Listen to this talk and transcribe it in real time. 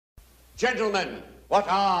Gentlemen, what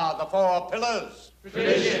are the 4 pillars?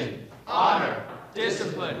 Tradition, honor,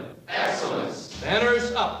 discipline, excellence.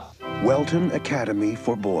 Banners up. Welton Academy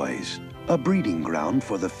for Boys, a breeding ground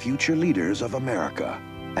for the future leaders of America.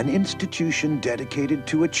 An institution dedicated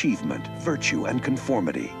to achievement, virtue, and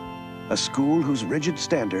conformity. A school whose rigid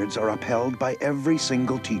standards are upheld by every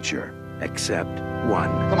single teacher, except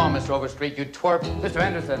one. Come on, Mr. Overstreet, you twerp. Mr.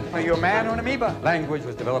 Anderson, are you a man or an amoeba? Language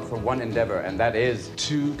was developed for one endeavor, and that is...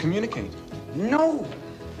 to communicate. No!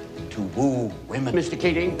 To woo women. Mr.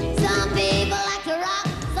 Keating? Some people like to rock,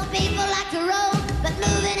 some people like to roll, but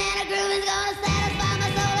moving and a groove is gonna satisfy my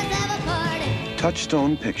soul. Let's have a party.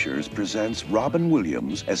 Touchstone Pictures presents Robin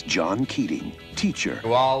Williams as John Keating, teacher.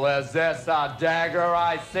 Well, is this a dagger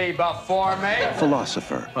I see before me?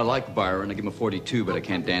 Philosopher. I like Byron. I give him a 42, but I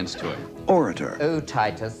can't dance to it. Orator. Oh,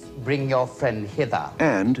 Titus, bring your friend hither.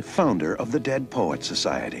 And founder of the Dead Poets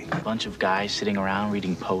Society. A bunch of guys sitting around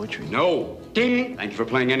reading poetry. No. Ding! Thank you for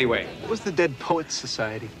playing anyway. What was the Dead Poets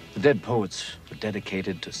Society? The Dead Poets were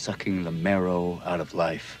dedicated to sucking the marrow out of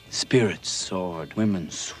life. Spirits soared,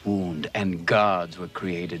 women swooned, and gods were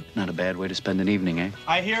created. Not a bad way to spend an evening, eh?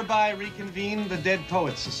 I hereby reconvene the Dead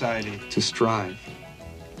Poets Society. To strive,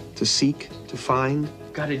 to seek, to find.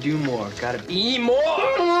 Gotta do more, gotta be more.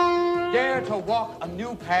 Dare to walk a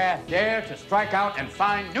new path, dare to strike out and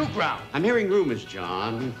find new ground. I'm hearing rumors,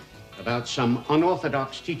 John, about some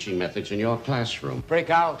unorthodox teaching methods in your classroom. Break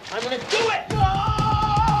out. I'm gonna do it!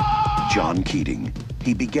 John Keating.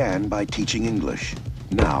 He began by teaching English.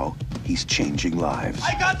 Now, he's changing lives.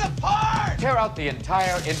 I got the part! Tear out the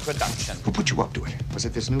entire introduction. Who put you up to it? Was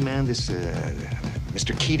it this new man, this,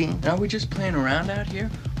 Mr. Keating? Are we just playing around out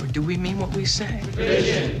here, or do we mean what we say?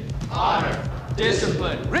 Tradition, honor,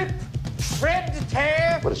 discipline. Rip, shred,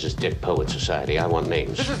 tear. What is this Dead Poet Society? I want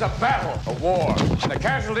names. This is a battle, a war. The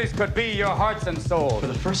casualties could be your hearts and souls. For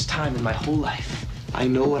the first time in my whole life, I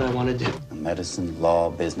know what I want to do. Medicine, law,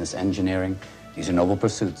 business, engineering. These are noble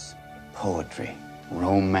pursuits. Poetry,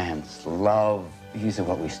 romance, love. These are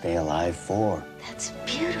what we stay alive for. That's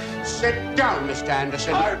beautiful. Sit down, Mr.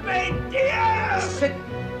 Anderson. Sit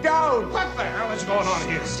down. What the hell is going on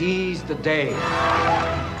here? Seize the day.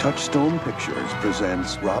 Touchstone Pictures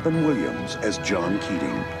presents Robin Williams as John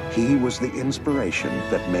Keating. He was the inspiration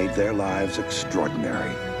that made their lives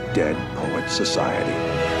extraordinary. Dead Poets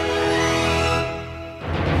Society.